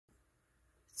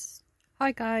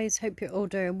Hi guys, hope you're all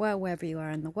doing well wherever you are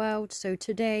in the world. So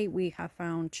today we have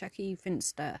found Chuckie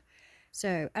Finster.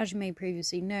 So as you may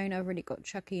previously known, I've already got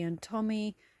Chuckie and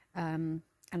Tommy, and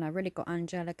I already got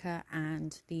Angelica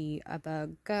and the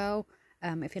other girl.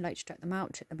 If you'd like to check them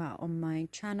out on my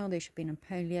channel. They should be in a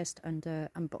playlist under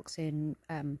unboxing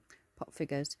pop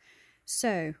figures.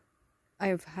 So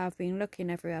I have been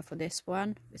looking everywhere for this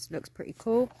one. This looks pretty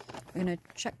cool. I'm going to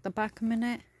check the back a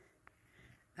minute.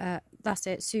 That's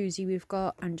it. Susie we've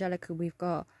got, Angelica we've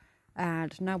got,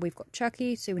 and now we've got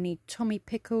Chuckie. So we need Tommy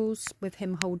Pickles with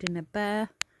him holding a bear,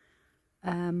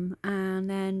 and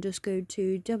then just go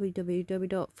to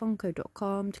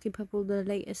www.funko.com to keep up all the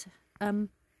latest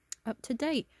up to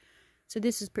date. So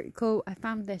this is pretty cool. I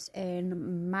found this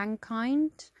in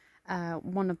Mankind,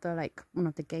 one of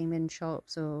the gaming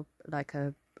shops, or like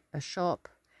a shop,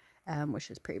 which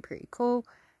is pretty cool.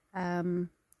 And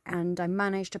I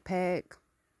managed to pick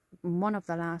one of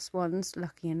the last ones,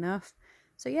 lucky enough.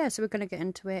 So yeah, so we're going to get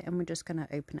into it and we're just going to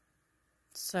open it.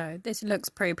 So this looks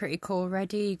pretty cool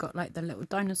already. You got like the little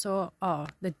dinosaur. Oh,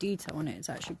 the detail on it is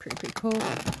actually pretty cool.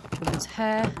 With his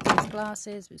hair, his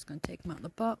glasses. We're just going to take him out of the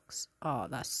box. Oh,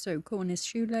 that's so cool. And his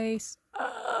shoelace.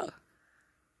 Oh.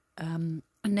 And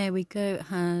there we go. It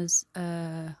has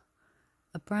a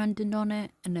branding on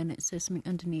it, and then it says something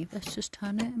underneath. Let's just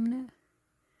turn it a minute.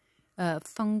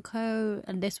 Funko,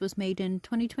 and this was made in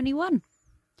 2021.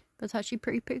 That's actually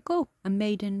pretty cool, and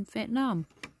made in Vietnam.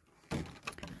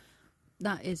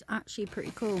 That is actually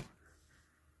pretty cool.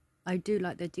 I do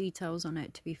like the details on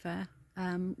it, to be fair.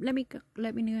 Let me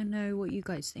know what you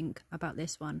guys think about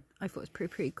this one. I thought it was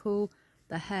pretty cool.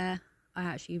 The hair, I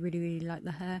actually really like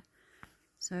the hair.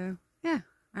 So yeah,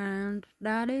 and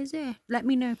that is it. Let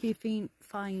me know if you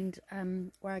find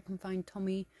where I can find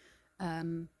Tommy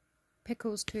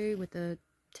Pickles too, with the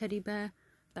teddy bear.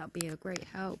 That'll be a great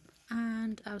help,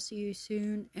 and I'll see you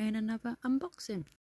soon in another unboxing.